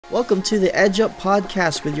Welcome to the Edge Up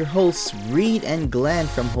podcast with your hosts Reid and Glenn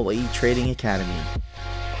from Hawai'i Trading Academy.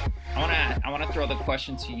 I wanna throw the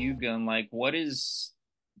question to you, Gun. Like, what is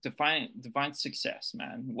define success,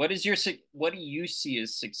 man? What do you see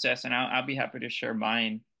as success? And I'll be happy to share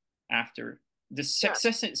mine after the Yeah.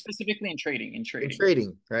 success specifically in trading. In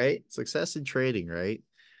trading, right? Success in trading, right?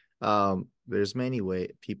 There's many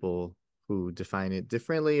people who define it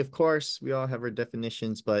differently. Of course, we all have our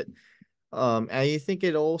definitions, but I think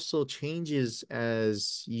it also changes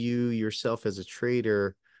as you yourself as a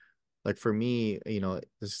trader. Like for me, the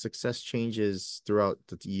success changes throughout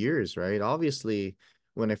the years, right? Obviously,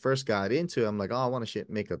 when I first got into it, I'm like, oh, I want to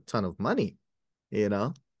make a ton of money, you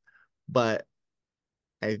know? But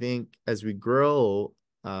I think as we grow,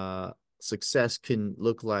 success can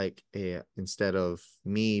look like instead of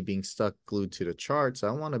me being stuck glued to the charts,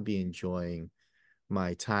 I want to be enjoying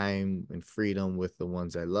my time and freedom with the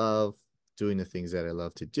ones I love, doing the things that I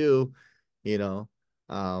love to do,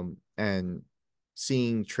 and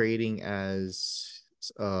seeing trading as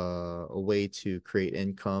a way to create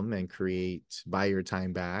income and buy your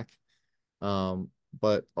time back.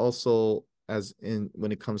 But also as in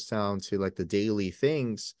when it comes down to like the daily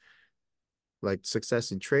things, like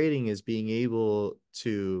success in trading is being able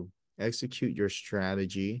to execute your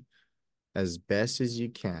strategy as best as you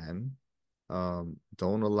can.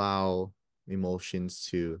 Don't allow emotions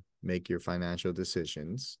to make your financial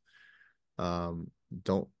decisions.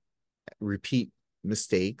 Don't repeat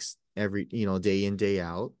mistakes day in, day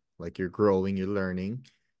out. Like you're growing, you're learning.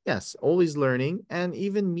 Yes, always learning and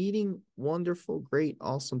even meeting wonderful, great,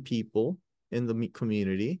 awesome people in the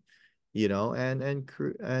community,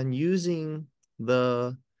 and using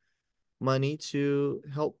the money to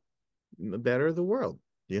help better the world,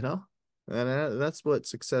 you know? And that's what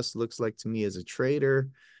success looks like to me as a trader.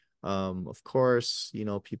 Of course,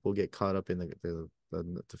 people get caught up in the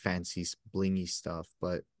fancy blingy stuff,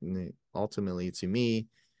 but ultimately to me,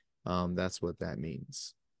 that's what that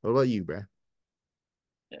means. What about you, bruh?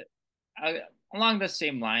 I, Along the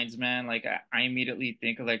same lines, man. Like I immediately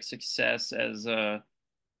think of like success as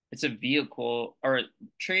it's a vehicle, or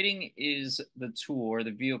trading is the tool or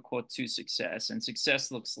the vehicle to success, and success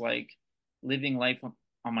looks like living life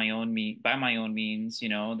on my own by my own means,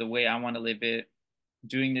 the way I want to live it,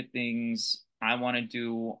 doing the things I want to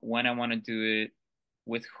do when I want to do it,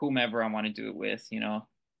 with whomever I want to do it with. I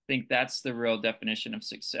think that's the real definition of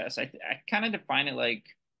success. I kind of define it like,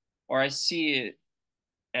 or I see it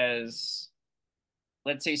as,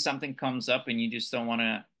 let's say something comes up and you just don't want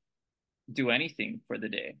to do anything for the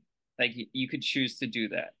day. Like you could choose to do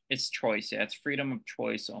that. It's choice. Yeah, it's freedom of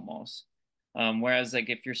choice almost. Whereas like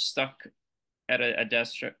if you're stuck at a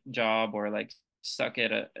desk job, or like stuck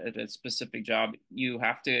at a specific job, you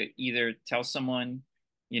have to either tell someone,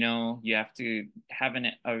 you have to have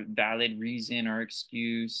a valid reason or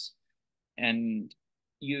excuse, and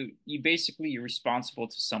you're responsible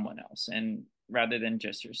to someone else, and rather than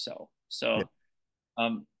just yourself. Yeah.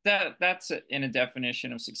 So that's in a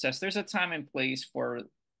definition of success. There's a time and place for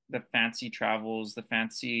the fancy travels, the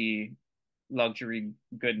fancy luxury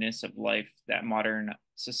goodness of life that modern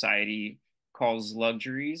society calls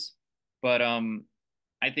luxuries. But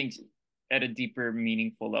I think at a deeper,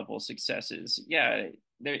 meaningful level, success is, yeah,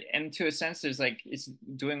 there. And to a sense, there's like it's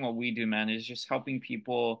doing what we do, man. Is just helping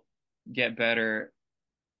people get better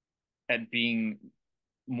at being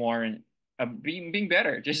more being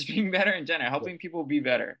better, just being better in general, Yeah. helping people be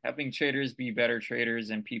better, helping traders be better traders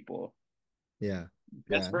and people, Yeah.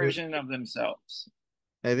 best Yeah. version of themselves.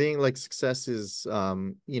 I think like success is,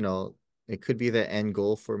 it could be the end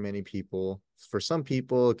goal for many people. For some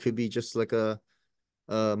people, it could be just like a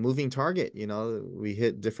moving target. We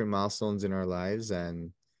hit different milestones in our lives,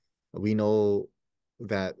 and we know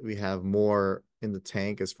that we have more in the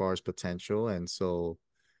tank as far as potential, and so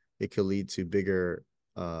it could lead to bigger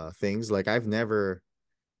things. Like I've never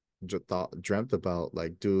dreamt about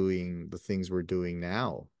like doing the things we're doing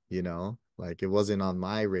now, like it wasn't on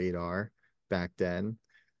my radar back then.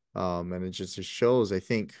 And it just shows, I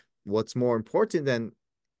think, what's more important than,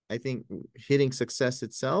 I think, hitting success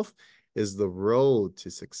itself is the road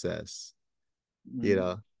to success, you Mm,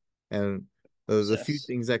 know. And the few success.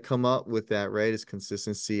 things that come up with that, right, is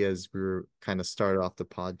consistency, as we were kind of started off the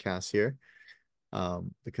podcast here.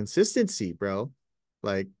 The consistency, bro.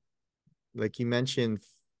 Like like you mentioned,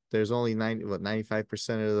 there's only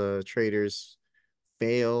 95% of the traders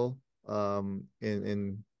fail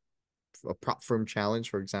in a prop firm challenge,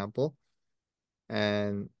 for example.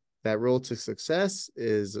 And that road to success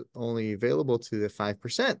is only available to the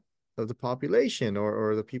 5% of the population,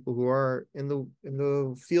 or the people who are in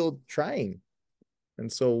the field trying.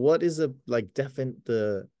 And so what is a like definite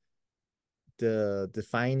the the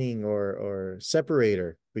defining or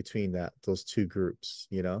separator between those two groups,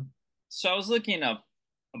 you know? So I was looking up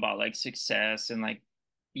about like success and like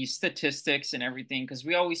these statistics and everything because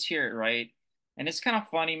we always hear it, right? And it's kind of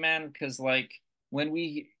funny, man, because like when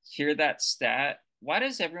we hear that stat, why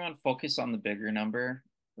does everyone focus on the bigger number?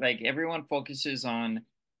 Like everyone focuses on,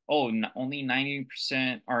 oh, only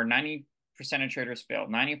 90% or 90% of traders fail,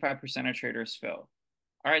 95% of traders fail.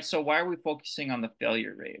 All right, so why are we focusing on the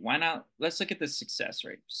failure rate? Why not? Let's look at the success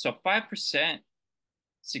rate. So 5%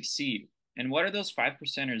 succeed. And what are those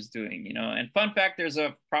 5%ers doing? You know, and fun fact, there's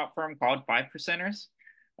a prop firm called 5%ers.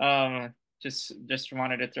 Just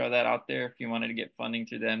wanted to throw that out there. If you wanted to get funding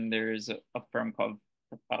through them, there is a firm called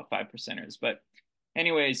 5%ers. But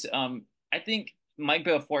anyways, I think Mike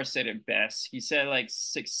Belfour said it best. He said like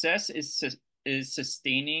success is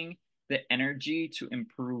sustaining the energy to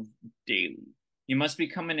improve daily. You must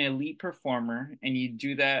become an elite performer, and you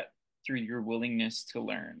do that through your willingness to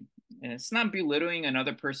learn. And it's not belittling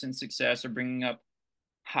another person's success or bringing up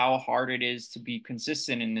how hard it is to be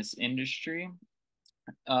consistent in this industry.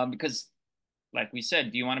 Because, like we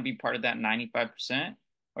said, do you want to be part of that 95%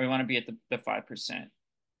 or you want to be at the 5%?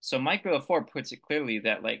 So Mike Villafort puts it clearly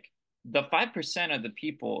that, like, the 5% of the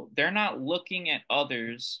people, they're not looking at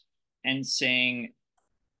others and saying,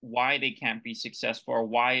 why they can't be successful or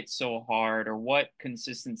why it's so hard or what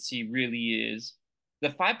consistency really is. The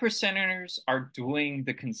 5%ers are doing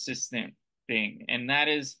the consistent thing, and that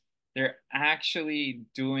is they're actually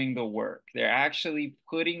doing the work. They're actually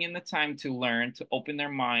putting in the time to learn, to open their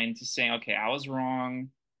mind, to say, okay, I was wrong.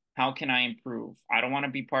 How can I improve? I don't want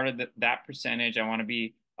to be part of that percentage. I want to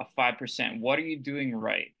be a 5%. What are you doing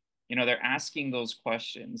right? You know, they're asking those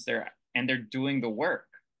questions. They're doing the work.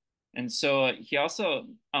 And so he also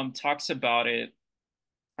talks about it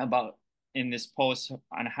about in this post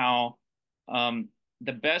on how um,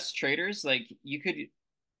 the best traders, like you could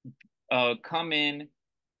come in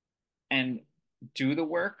and do the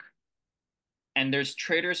work, and there's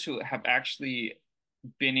traders who have actually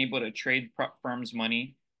been able to trade firms'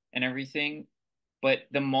 money and everything. But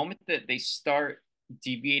the moment that they start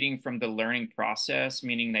deviating from the learning process,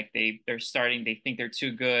 meaning like they think they're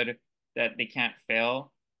too good, that they can't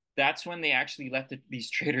fail, that's when they actually let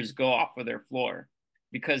these traders go off of their floor,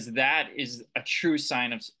 because that is a true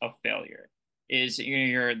sign of failure. Is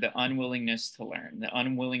you're the unwillingness to learn, the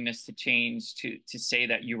unwillingness to change, to say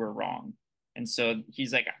that you were wrong. And so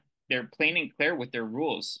he's like, they're plain and clear with their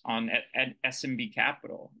rules on at SMB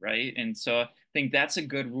Capital, right? And so I think that's a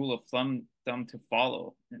good rule of thumb to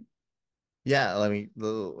follow. Yeah, I mean,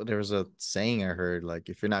 there was a saying I heard, like,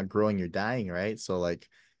 if you're not growing, you're dying, right? So, like,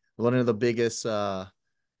 one of the biggest uh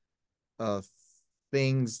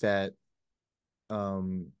things that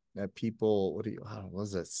people, what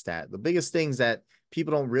was that stat? The biggest things that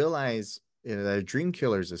people don't realize, that are dream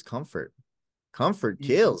killers, is comfort. Comfort Mm-hmm.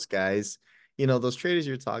 kills, guys. Those traders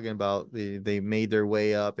you're talking about, they made their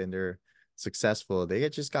way up and they're successful. They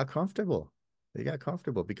just got comfortable. They got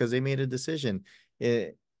comfortable because they made a decision.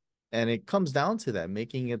 And it comes down to that,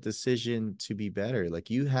 making a decision to be better. Like,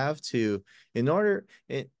 you have to, in order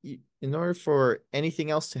for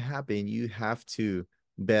anything else to happen, you have to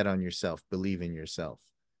bet on yourself, believe in yourself.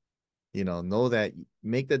 Know that,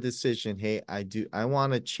 make the decision. Hey, I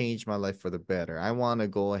want to change my life for the better. I want to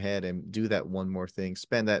go ahead and do that one more thing,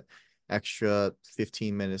 spend that extra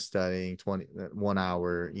 15 minutes studying, 1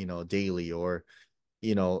 hour, daily, or,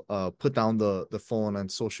 put down the phone on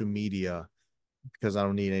social media because I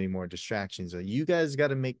don't need any more distractions. So you guys got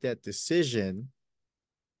to make that decision,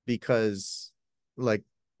 because, like,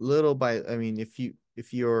 little by, I mean,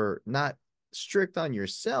 if you're not strict on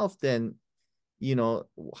yourself, then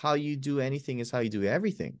how you do anything is how you do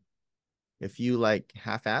everything. If you, like,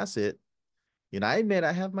 half-ass it, I admit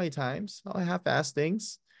I have my times. I'll half-ass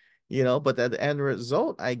things, but the end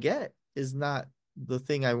result I get is not the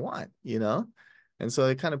thing I want. And so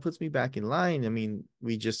it kind of puts me back in line. I mean,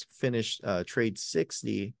 we just finished trade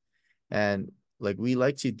 60, and, like, we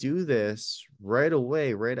like to do this right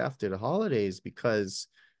away, right after the holidays, because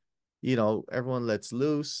everyone lets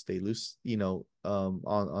loose. They loose,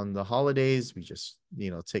 on the holidays. We just,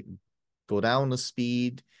 go down the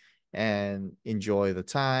speed and enjoy the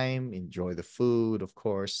time, enjoy the food, of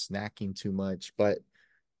course, snacking too much. But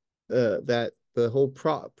that the whole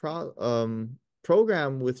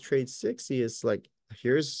program with Trade 60 is like,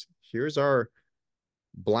 here's our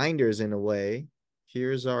blinders in a way.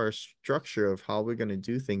 Here's our structure of how we're going to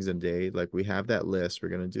do things in a day. Like, we have that list. We're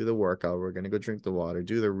going to do the workout. We're going to go drink the water,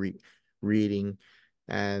 do the reading.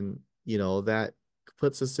 And, that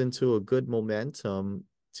puts us into a good momentum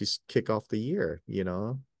to kick off the year.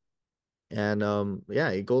 And yeah,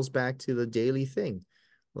 it goes back to the daily thing.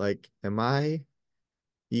 Like,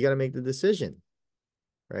 you got to make the decision,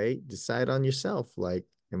 right? Decide on yourself. Like,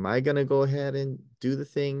 am I going to go ahead and do the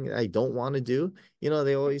thing I don't want to do?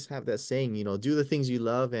 They always have that saying, do the things you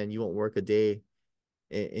love and you won't work a day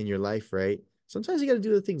in your life, right? Sometimes you got to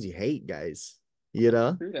do the things you hate, guys. You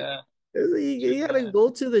know? True that. You True gotta that. go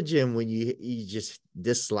to the gym when you just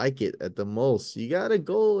dislike it at the most. You gotta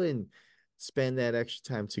go and spend that extra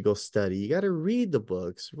time to go study. You gotta read the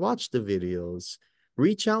books, watch the videos,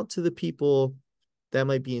 reach out to the people that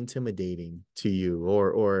might be intimidating to you,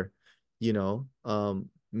 or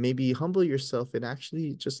maybe humble yourself and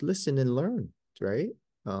actually just listen and learn, right?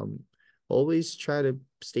 Um, Always try to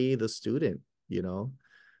stay the student, you know.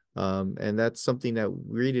 And that's something that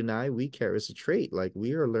Reid and we care as a trait. Like,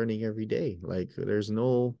 we are learning every day. Like, there's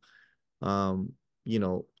no,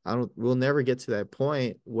 we'll never get to that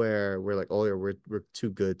point where we're like, oh yeah, we're too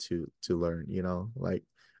good to learn, Like,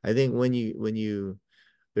 I think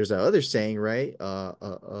there's that other saying, right?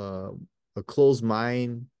 A closed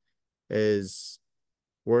mind is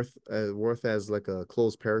worth as like a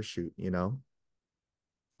closed parachute,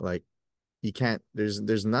 Like, you can't,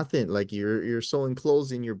 there's nothing, like, you're so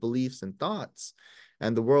enclosed in your beliefs and thoughts,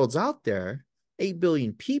 and the world's out there, 8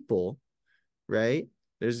 billion people, right?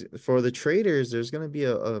 There's For the traders, there's going to be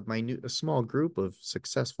a small group of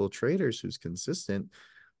successful traders who's consistent.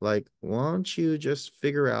 Like, why don't you just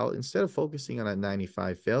figure out, instead of focusing on a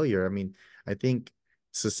 95 failure? I mean, I think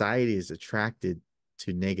society is attracted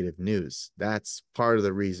to negative news. That's part of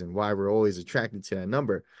the reason why we're always attracted to that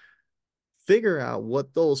number. Figure out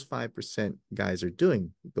what those 5% guys are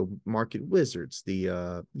doing, the market wizards,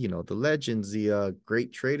 the legends, the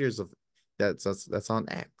great traders of that's on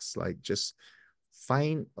X. Like, just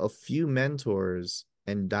find a few mentors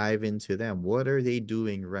and dive into them. What are they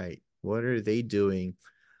doing right? What are they doing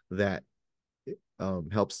that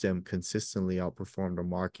helps them consistently outperform the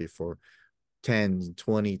market for 10,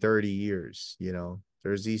 20, 30 years?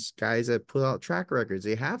 There's these guys that put out track records.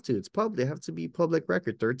 They have to. It's public. They have to be public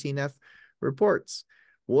record. 13F reports.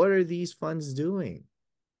 What are these funds doing?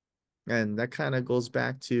 And that kind of goes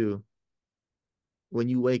back to, when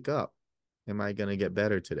you wake up, am I going to get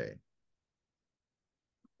better today?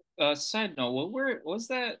 Side note, what was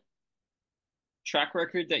that track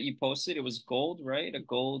record that you posted? It was gold, right? A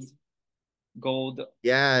gold.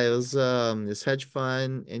 Yeah, it was this hedge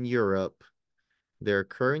fund in Europe. They're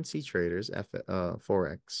currency traders,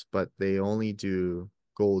 Forex, but they only do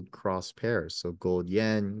gold cross pairs. So gold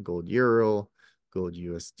yen, gold euro, gold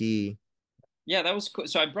USD. Yeah, that was cool.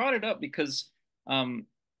 So I brought it up because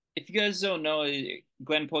if you guys don't know,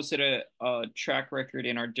 Glenn posted a track record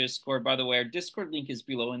in our Discord. By the way, our Discord link is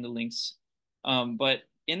below in the links. But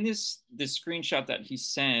in this screenshot that he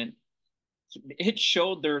sent, it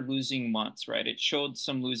showed their losing months, right? It showed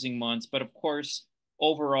some losing months, but of course,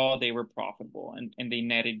 overall they were profitable and they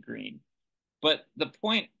netted green. But the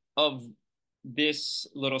point of this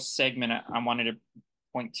little segment I wanted to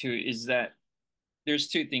point to is that there's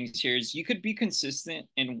two things here. Is you could be consistent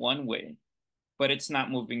in one way, but it's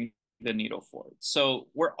not moving the needle forward. So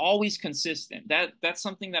we're always consistent. That's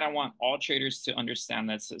something that I want all traders to understand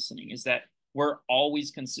that's listening, is that we're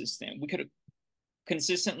always consistent. We could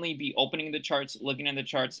consistently be opening the charts, looking at the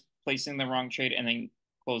charts, placing the wrong trade, and then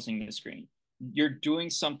closing the screen. You're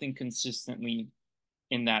doing something consistently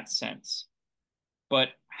in that sense. But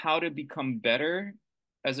how to become better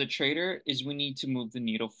as a trader is we need to move the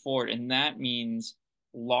needle forward. And that means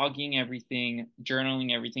logging everything,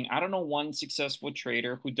 journaling everything. I don't know one successful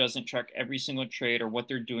trader who doesn't track every single trade or what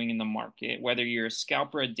they're doing in the market. Whether you're a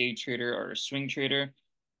scalper, a day trader, or a swing trader,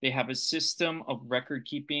 they have a system of record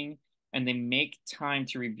keeping and they make time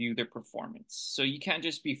to review their performance. So you can't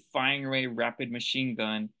just be firing away rapid machine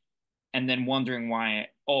gun and then wondering why,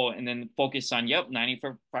 oh, and then focus on, yep,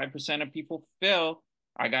 95% of people fail.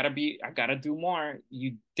 I gotta do more.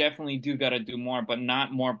 You definitely do gotta do more, but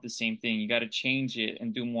not more of the same thing. You gotta change it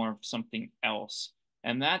and do more of something else.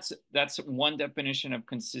 And that's one definition of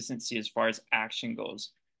consistency as far as action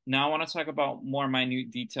goes. Now I want to talk about more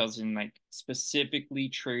minute details in like specifically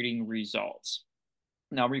trading results.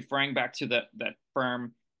 Now, referring back to that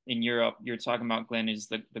firm in Europe you're talking about, Glenn, is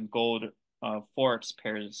the gold forex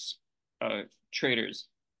pairs uh, traders,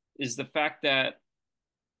 is the fact that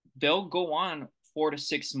they'll go on 4 to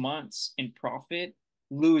 6 months in profit,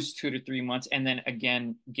 lose 2 to 3 months, and then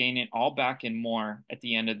again gain it all back and more at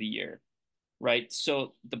the end of the year, right?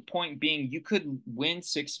 So the point being, you could win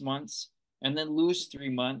 6 months and then lose 3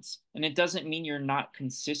 months, and it doesn't mean you're not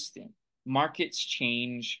consistent. Markets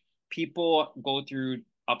change, people go through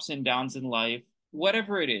ups and downs in life,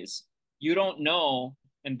 whatever it is. You don't know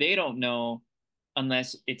and they don't know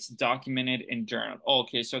unless it's documented and journaled. Oh,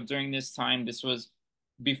 okay, so during this time, this was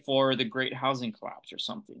before the great housing collapse or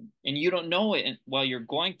something. And you don't know it while you're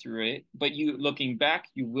going through it, but you looking back,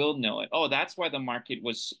 you will know it. Oh, that's why the market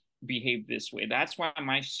was behaved this way. That's why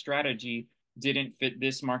my strategy didn't fit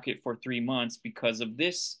this market for 3 months because of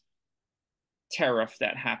this tariff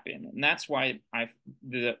that happened. And that's why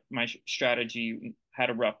my strategy had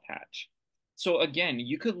a rough patch. So again,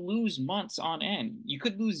 you could lose months on end. You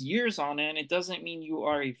could lose years on end. It doesn't mean you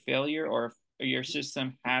are a failure or your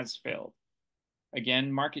system has failed.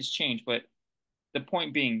 Again, markets change, but the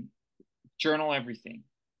point being, journal everything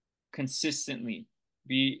consistently.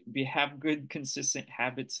 Be have good consistent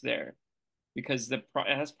habits there because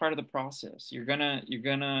that's part of the process. You're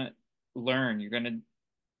gonna learn. You're gonna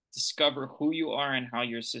discover who you are and how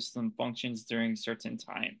your system functions during certain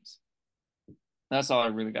times. That's all I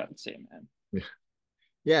really got to say, man. Yeah.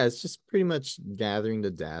 Yeah, it's just pretty much gathering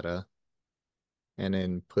the data and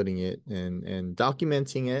then putting it and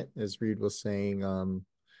documenting it, as Reid was saying,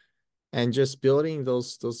 and just building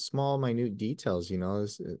those small, minute details.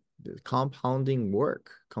 Compounding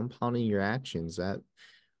work, compounding your actions. That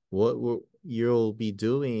what you'll be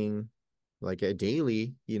doing like a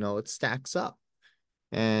daily, it stacks up.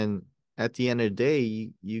 And at the end of the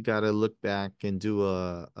day, you got to look back and do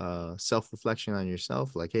a self-reflection on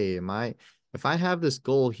yourself. Like, hey, if I have this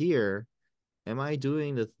goal here, am I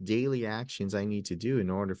doing the daily actions I need to do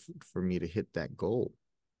in order for me to hit that goal?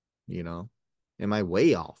 You know, am I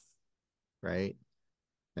way off? Right.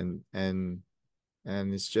 And, and,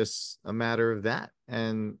 and it's just a matter of that.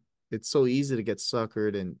 And it's so easy to get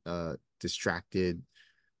suckered and distracted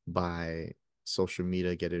by social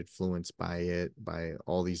media, get influenced by it, by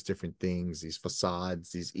all these different things, these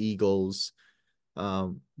facades, these egos.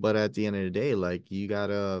 But at the end of the day, like you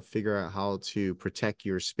gotta figure out how to protect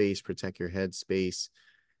your space, protect your head space,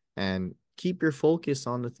 and keep your focus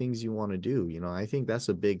on the things you want to do. I think that's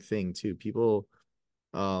a big thing too. People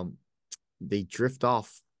um they drift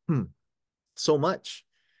off so much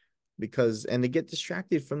and they get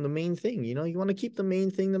distracted from the main thing. You want to keep the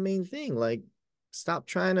main thing. Like stop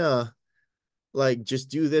trying to like just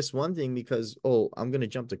do this one thing because I'm gonna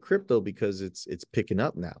jump to crypto because it's picking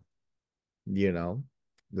up now. You know,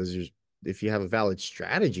 there's just if you have a valid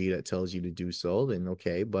strategy that tells you to do so, then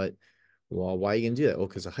okay. But well, why are you gonna do that? Oh,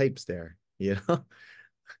 because the hype's there.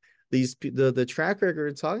 The track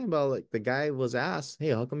record talking about, like, the guy was asked, hey,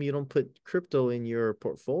 how come you don't put crypto in your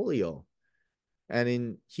portfolio?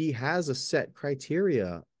 And he has a set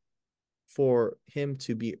criteria for him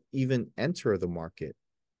to be even enter the market.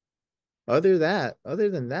 Other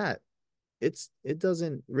than that, it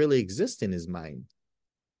doesn't really exist in his mind.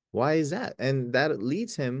 Why is that? And that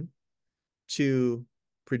leads him to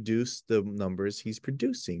produce the numbers he's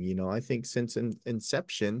producing. I think since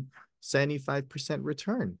inception, 75%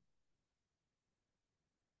 return,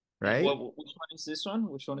 And right? which one is this one?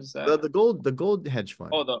 Which one is that? The gold hedge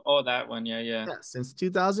fund. Oh, that one. Yeah, yeah. Yeah, since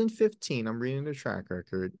 2015, I'm reading the track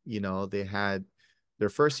record. They had their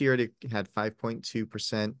first year, they had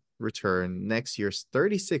 5.2% return. Next year's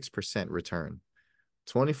 36% return,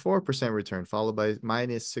 24% return, followed by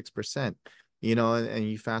 -6%. And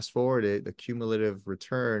you fast forward it, the cumulative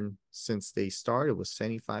return since they started was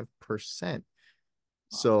 75%.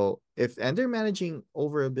 Wow. And they're managing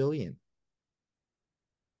over $1 billion.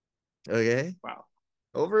 Okay. Wow.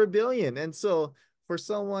 Over $1 billion. And so for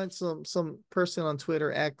some person on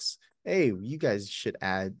Twitter X, hey, you guys should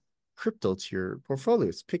add crypto to your portfolio.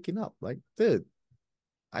 It's picking up. Like, dude,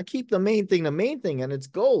 I keep the main thing, and it's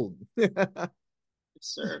gold. Yes,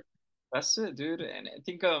 sir. That's it, dude. And I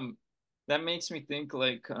think that makes me think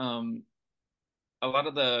like a lot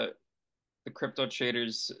of the crypto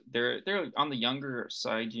traders they're on the younger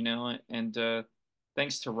side, and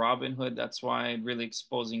thanks to Robinhood, that's why really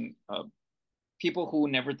exposing people who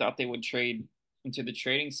never thought they would trade into the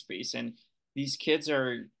trading space. And these kids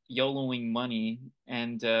are YOLOing money,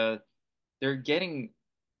 and they're getting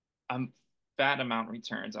a fat amount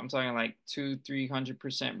returns. I'm talking like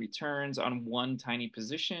 200-300% returns on one tiny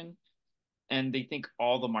position, and they think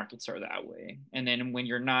all the markets are that way. And then when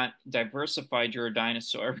you're not diversified, you're a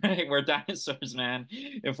dinosaur, right? We're dinosaurs, man,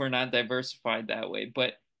 if we're not diversified that way.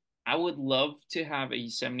 But I would love to have a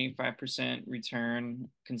 75% return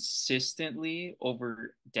consistently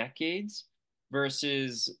over decades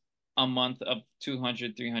versus a month of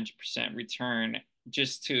 200-300% return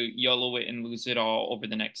just to YOLO it and lose it all over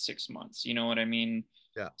the next 6 months. You know what I mean?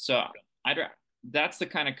 Yeah. So I that's the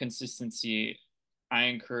kind of consistency I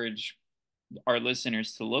encourage our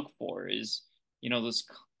listeners to look for is those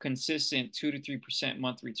consistent 2 to 3%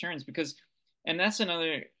 month returns, because And that's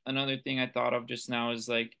another thing I thought of just now is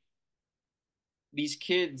like these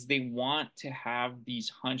kids, they want to have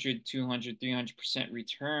these 100, 200, 300%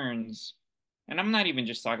 returns. And I'm not even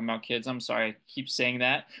just talking about kids. I'm sorry, I keep saying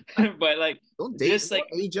that. But like Don't date, just like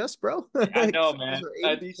don't age us, bro. I Like, know, those man.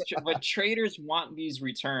 are age. But traders want these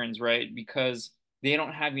returns, right? Because they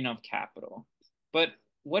don't have enough capital. But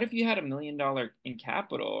what if you had $1 million in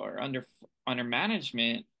capital or under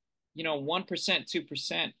management? 1%,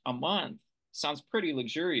 2% a month sounds pretty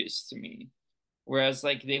luxurious to me. Whereas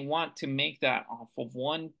like they want to make that off of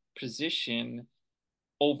one position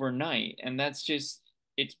overnight, and that's just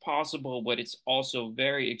it's possible, but it's also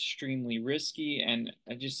very extremely risky, and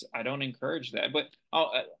I don't encourage that. But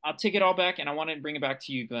I'll take it all back, and I want to bring it back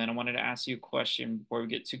to you, Glenn. I wanted to ask you a question before we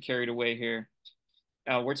get too carried away here.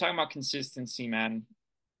 We're talking about consistency, man,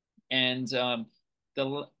 and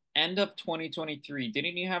the end of 2023,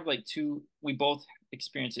 didn't you have like two? We both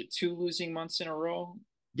experienced it, two losing months in a row,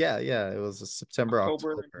 Yeah, yeah. It was a September,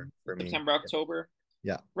 October, October for me. September, October.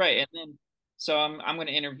 Yeah. Right. And then, so I'm going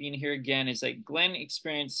to intervene here again. Is like Glenn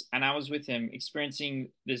experienced, and I was with him experiencing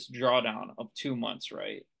this drawdown of 2 months,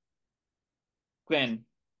 right? Glenn,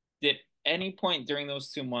 did any point during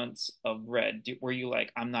those 2 months of red, were you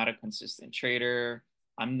like, I'm not a consistent trader?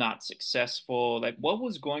 I'm not successful? Like, what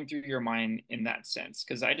was going through your mind in that sense?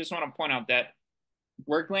 Because I just want to point out that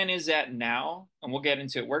where Glenn is at now, and we'll get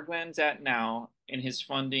into it, where Glenn's at now in his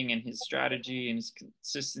funding and his strategy and his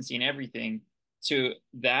consistency and everything, to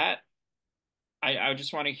that I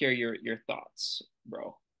just want to hear your thoughts,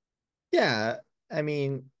 bro. Yeah. I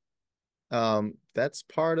mean, that's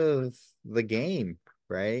part of the game,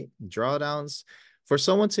 right? Drawdowns for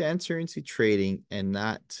someone to enter into trading and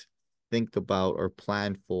not think about or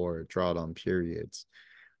plan for drawdown periods.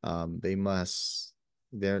 They must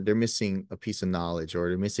they're missing a piece of knowledge or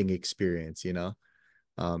they're missing experience,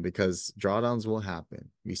 because drawdowns will happen.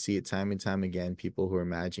 We see it time and time again. People who are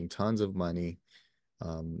managing tons of money,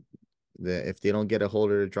 um, if they don't get a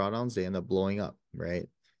hold of the drawdowns, they end up blowing up, right?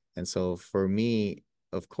 And so for me,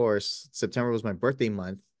 of course, September was my birthday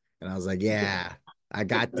month, and I was like, yeah, I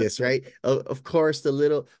got this, right? Of course, the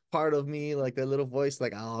little part of me, like the little voice,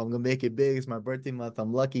 like, oh, I'm gonna make it big. It's my birthday month.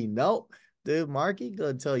 I'm lucky. Nope, dude, Marky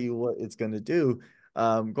gonna tell you what it's gonna do.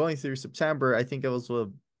 Going through September, I think it was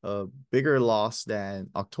a bigger loss than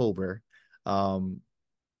October. And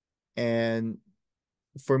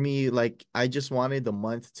for me, like I just wanted the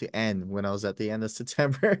month to end when I was at the end of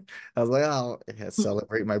September. I was like, oh, yeah,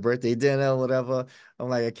 celebrate my birthday dinner, whatever. I'm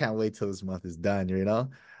like, I can't wait till this month is done.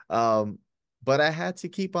 Um, but I had to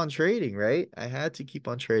keep on trading, right? I had to keep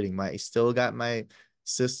on trading. I still got my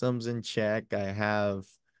systems in check.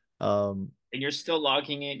 Um And you're still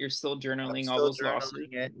logging it, you're still I'm journaling all still those losses.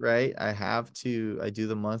 journaling it, right? I do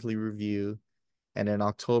the monthly review, and then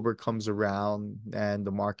October comes around and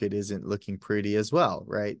the market isn't looking pretty as well,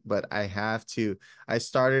 right? But I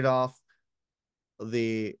started off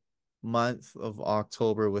the month of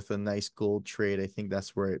October with a nice gold trade. I think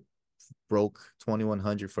that's where it broke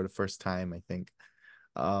 2100 for the first time, I think.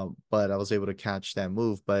 But I was able to catch that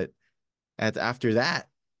move. But after that,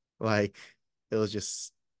 like it was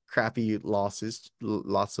just crappy losses,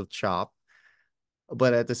 lots of chop.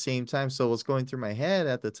 But at the same time, so what's going through my head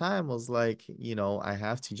at the time was like, I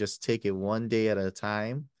have to just take it one day at a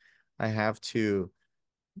time. I have to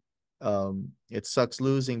it sucks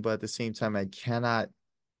losing, but at the same time I cannot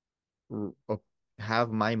r- uh,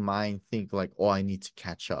 have my mind think like, oh, I need to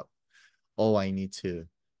catch up. Oh, I need to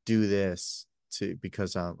do this to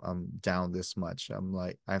because I'm down this much. I'm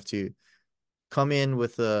like I have to come in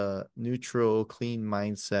with a neutral, clean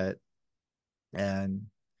mindset and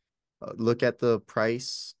look at the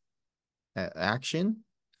price action.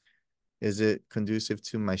 Is it conducive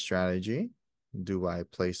to my strategy? Do I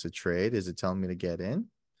place a trade? Is it telling me to get in?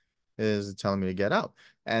 Is it telling me to get out?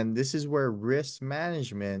 And this is where risk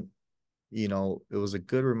management, it was a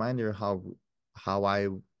good reminder how I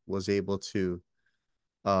was able to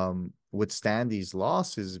withstand these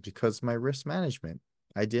losses because my risk management.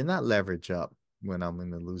 I did not leverage up when I'm in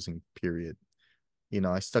the losing period.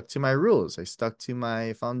 I stuck to my rules. I stuck to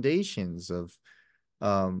my foundations of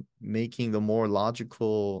making the more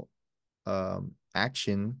logical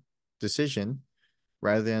action decision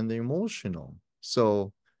rather than the emotional.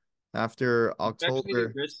 So after You actually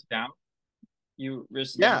October, risk down. You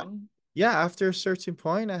risk yeah, down. yeah, after a certain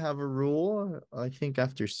point, I have a rule. I think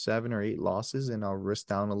after 7 or 8 losses, and I'll risk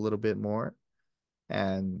down a little bit more,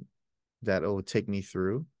 and that will take me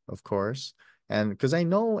through, of course. And because I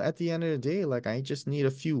know at the end of the day, like I just need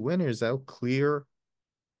a few winners that'll clear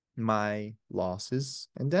my losses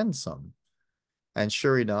and then some. And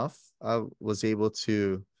sure enough, I was able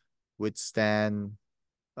to withstand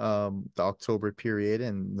the October period,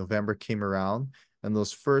 and November came around, and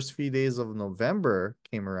those first few days of November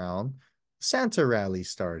came around, Santa rally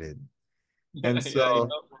started. And Yeah, so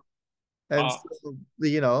and uh,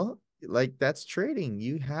 so like that's trading.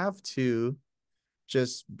 You have to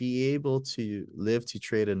just be able to live to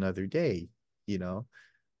trade another day, you know.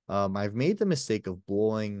 I've made the mistake of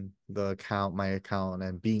blowing my account,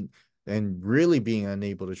 and really being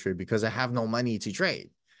unable to trade because I have no money to trade.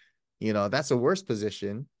 That's a worse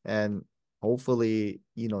position. And hopefully,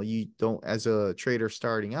 you don't, as a trader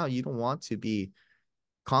starting out, you don't want to be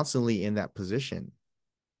constantly in that position,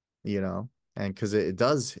 and because it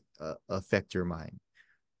does affect your mind.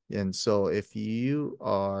 And so if you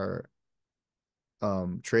are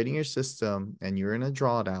trading your system and you're in a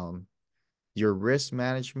drawdown, your risk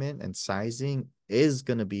management and sizing is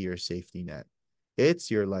going to be your safety net.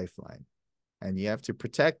 It's your lifeline, and you have to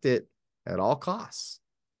protect it at all costs.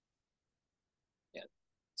 yeah.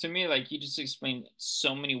 To me, like you just explained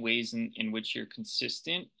so many ways in which you're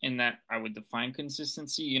consistent, and that I would define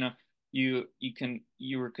consistency. You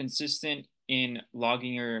were consistent in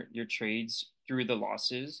logging your trades through the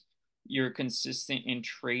losses. You're consistent in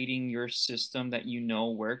trading your system that you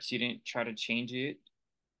know works. You didn't try to change it.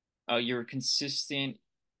 You're consistent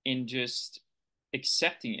in just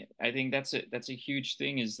accepting it. I think that's a huge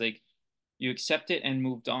thing, is like you accept it and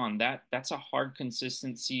moved on. That's a hard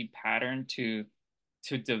consistency pattern to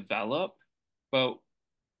develop. But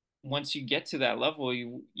once you get to that level,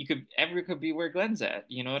 you could be where Glenn's at.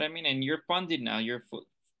 You know what I mean? And you're funded now. You're a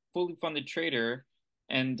fully funded trader,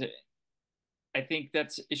 and I think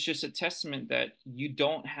it's just a testament that you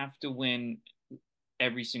don't have to win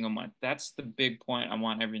every single month. That's the big point I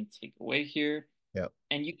want everyone to take away here. Yep.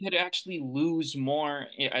 And you could actually lose more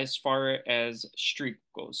as far as streak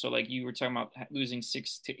goes. So, like you were talking about losing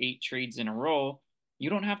 6 to 8 trades in a row, you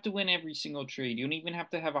don't have to win every single trade. You don't even have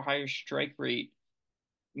to have a higher strike rate,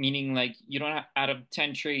 meaning like you don't have, out of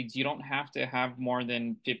 10 trades, you don't have to have more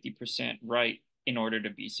than 50% right in order to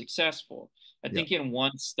be successful. I Yep. think in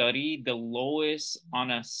one study, the lowest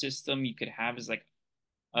on a system you could have is like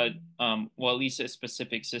well, at least a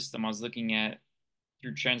specific system I was looking at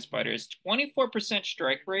through TrendSpider is 24%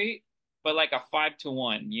 strike rate, but like a 5 to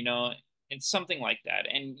 1, it's something like that.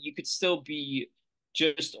 And you could still be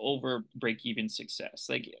just over break even success.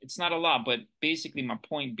 Like it's not a lot, but basically my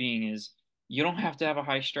point being is you don't have to have a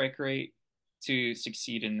high strike rate to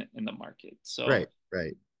succeed in the market. Right. So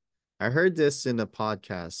Right. I heard this in a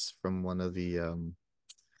podcast from one of the I don't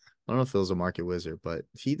know if it was a market wizard, but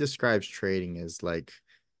he describes trading as like,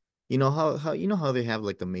 how they have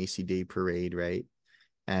like the Macy Day parade, right?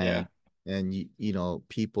 yeah. and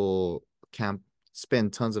people camp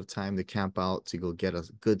spend tons of time to camp out to go get a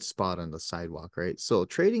good spot on the sidewalk, right? So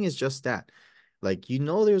trading is just that. Like,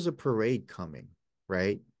 there's a parade coming,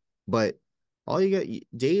 right? But all you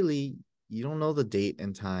get daily, you don't know the date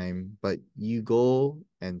and time, but you go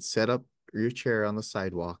and set up your chair on the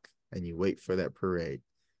sidewalk and you wait for that parade,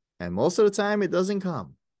 and most of the time it doesn't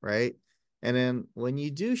come, right? And then when you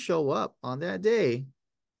do show up on that day,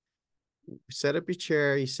 set up your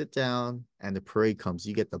chair, you sit down, and the parade comes.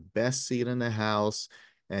 You get the best seat in the house,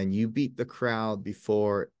 and you beat the crowd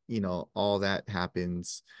before all that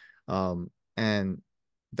happens. And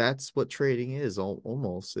that's what trading is.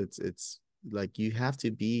 Almost, it's like you have to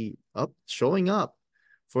be showing up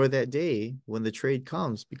for that day when the trade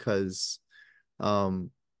comes, because um,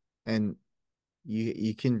 and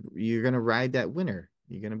you're gonna ride that winner.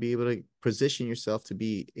 You're gonna be able to position yourself to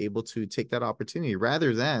be able to take that opportunity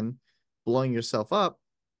rather than blowing yourself up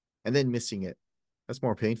and then missing it. That's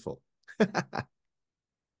more painful. All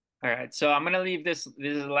right, so I'm gonna leave this.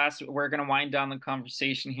 This is the last. We're gonna wind down the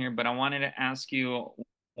conversation here, but I wanted to ask you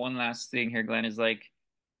one last thing here, Glenn. Is like,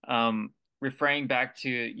 referring back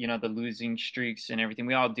to the losing streaks and everything.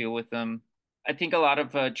 We all deal with them. I think a lot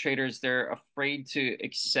of traders, they're afraid to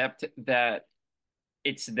accept that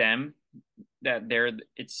it's them, that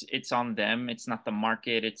it's on them. It's not the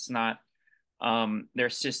market. It's not their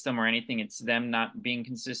system or anything. It's them not being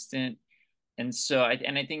consistent. And so I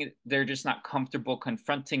think they're just not comfortable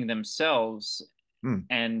confronting themselves. Hmm.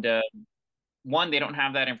 And one, they don't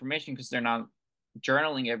have that information because they're not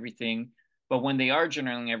journaling everything. But when they are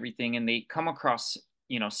journaling everything and they come across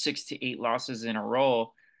 6 to 8 losses in a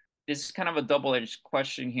row, this is kind of a double-edged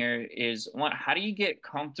question here. Is one, how do you get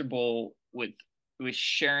comfortable with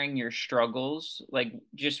sharing your struggles, like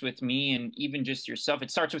just with me and even just yourself?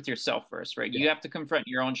 It starts with yourself first, right? You Yeah. have to confront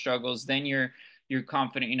your own struggles, then you're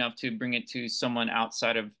confident enough to bring it to someone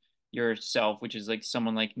outside of yourself, which is like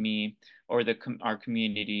someone like me or our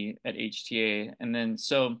community at HTA. And then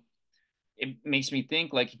so it makes me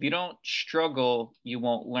think like if you don't struggle, you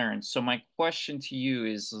won't learn. So my question to you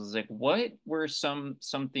is like what were some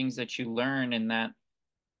things that you learned in that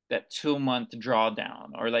 2 month drawdown,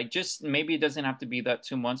 or like just maybe it doesn't have to be that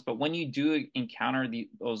 2 months, but when you do encounter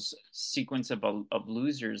those sequence of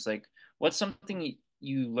losers, like what's something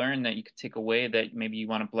you learn that you could take away that maybe you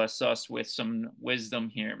want to bless us with some wisdom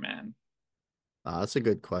here, man? That's a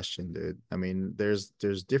good question, dude. I mean, there's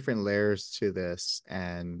different layers to this,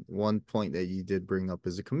 and one point that you did bring up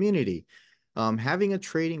is a community. Having a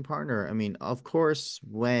trading partner. I mean, of course,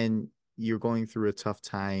 when you're going through a tough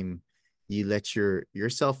time, you let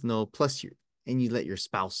yourself know, plus you and you let your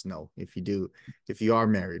spouse know if you do, if you are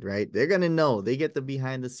married, right? They're gonna know. They get the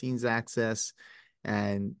behind the scenes access,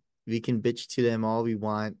 and we can bitch to them all we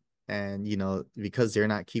want, and because they're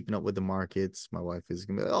not keeping up with the markets, my wife is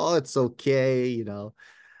gonna be like, oh, it's okay,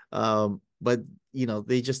 but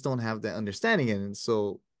they just don't have that understanding. And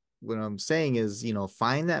so what I'm saying is,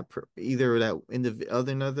 find that either that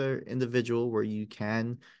another individual where you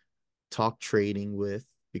can talk trading with,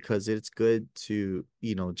 because it's good to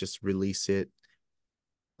just release it,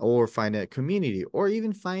 or find a community, or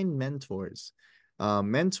even find mentors.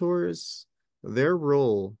 Mentors, their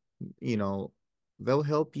role, you know, they'll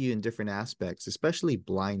help you in different aspects, especially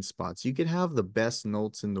blind spots. You could have the best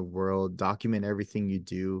notes in the world, document everything you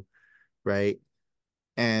do, right?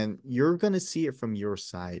 And you're going to see it from your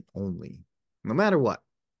side only, no matter what.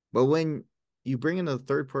 But when you bring in a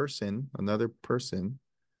third person, another person,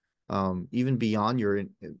 even beyond your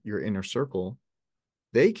inner circle,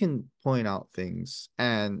 they can point out things.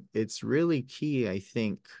 And it's really key, I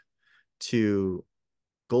think, to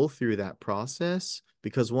go through that process,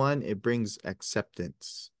 because one, it brings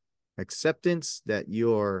acceptance that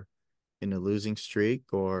you're in a losing streak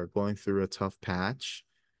or going through a tough patch.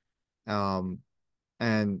 Um,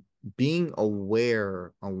 and being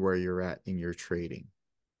aware on where you're at in your trading.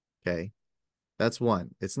 Okay. That's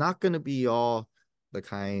one. It's not going to be all the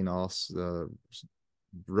kind, all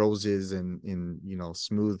roses and in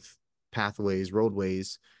smooth pathways,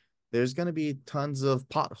 roadways. There's going to be tons of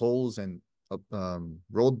potholes and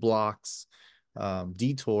roadblocks,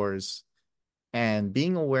 detours, and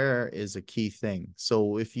being aware is a key thing.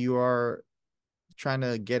 So if you are trying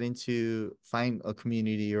to find a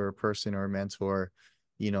community or a person or a mentor,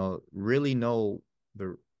 really know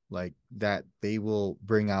the like that they will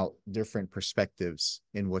bring out different perspectives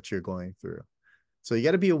in what you're going through. So you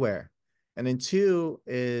got to be aware. And then two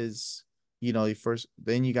is, you first,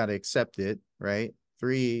 then you got to accept it, right?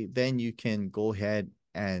 Three, then you can go ahead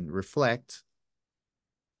and reflect.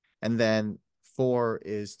 And then four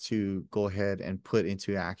is to go ahead and put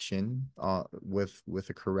into action with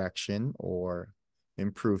a correction or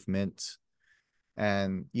improvement.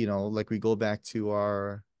 And, like we go back to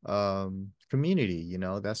our community,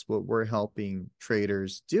 that's what we're helping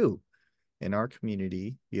traders do in our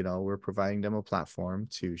community. We're providing them a platform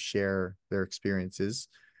to share their experiences.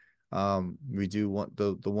 We do want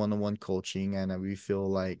the one-on-one coaching, and we feel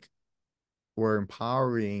like we're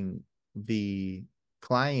empowering the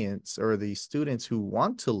clients or the students who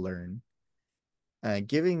want to learn,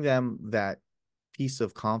 giving them that piece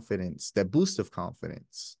of confidence, that boost of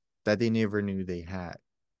confidence that they never knew they had,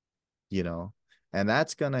 you know, and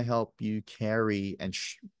that's going to help you carry and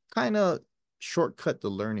kind of shortcut the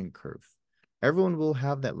learning curve. Everyone will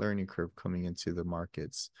have that learning curve coming into the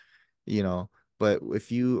markets, you know, but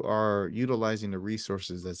if you are utilizing the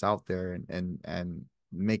resources that's out there, and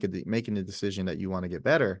making the decision that you want to get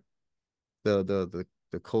better, the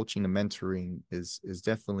coaching, the mentoring is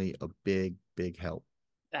definitely a big help.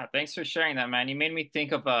 Yeah, thanks for sharing that, man. You made me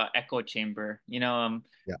think of a echo chamber.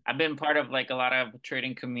 Yeah. I've been part of like a lot of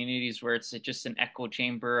trading communities where it's just an echo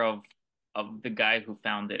chamber of the guy who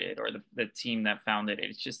founded it, or the team that founded it.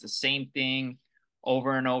 It's just the same thing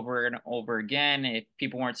over and over and over again. If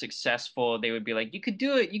people weren't successful, they would be like, "You could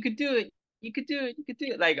do it, you could do it, you could do it, you could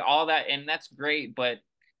do it," like all that, and that's great, but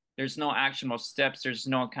there's no actionable steps. There's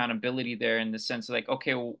no accountability there in the sense of like,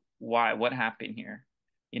 okay, well, why? What happened here?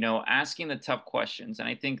 Asking the tough questions. And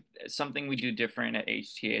I think something we do different at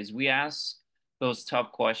HTA is we ask those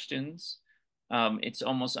tough questions. It's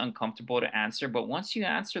almost uncomfortable to answer, but once you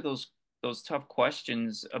answer those tough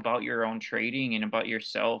questions about your own trading and about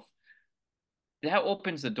yourself, that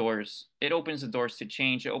opens the doors. It opens the doors to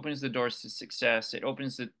change. It opens the doors to success. It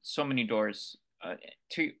opens so many doors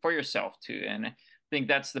for yourself too. And I think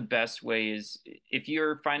that's the best way is if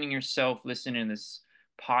you're finding yourself listening to this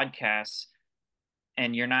podcast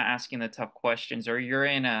and you're not asking the tough questions, or you're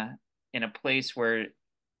in a place where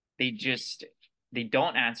they just they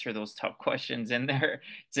don't answer those tough questions and they're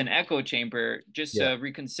it's an echo chamber, just Yeah.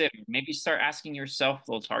 reconsider. Maybe start asking yourself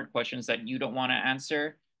those hard questions that you don't want to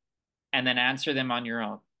answer, and then answer them on your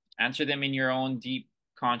own. Answer them in your own deep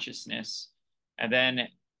consciousness, and then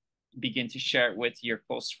begin to share it with your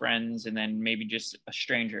close friends, and then maybe just a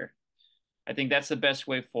stranger. I think that's the best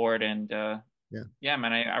way forward. And Yeah. yeah,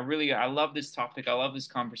 man, I really I love this topic. I love this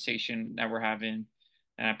conversation that we're having,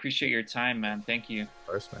 and I appreciate your time, man. Thank you. Of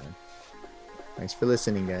course, man. Thanks for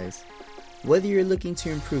listening, guys. Whether you're looking to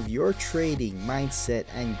improve your trading mindset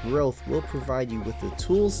and growth, will provide you with the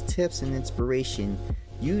tools, tips, and inspiration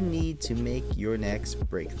you need to make your next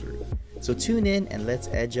breakthrough. So tune in and let's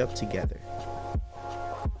edge up together.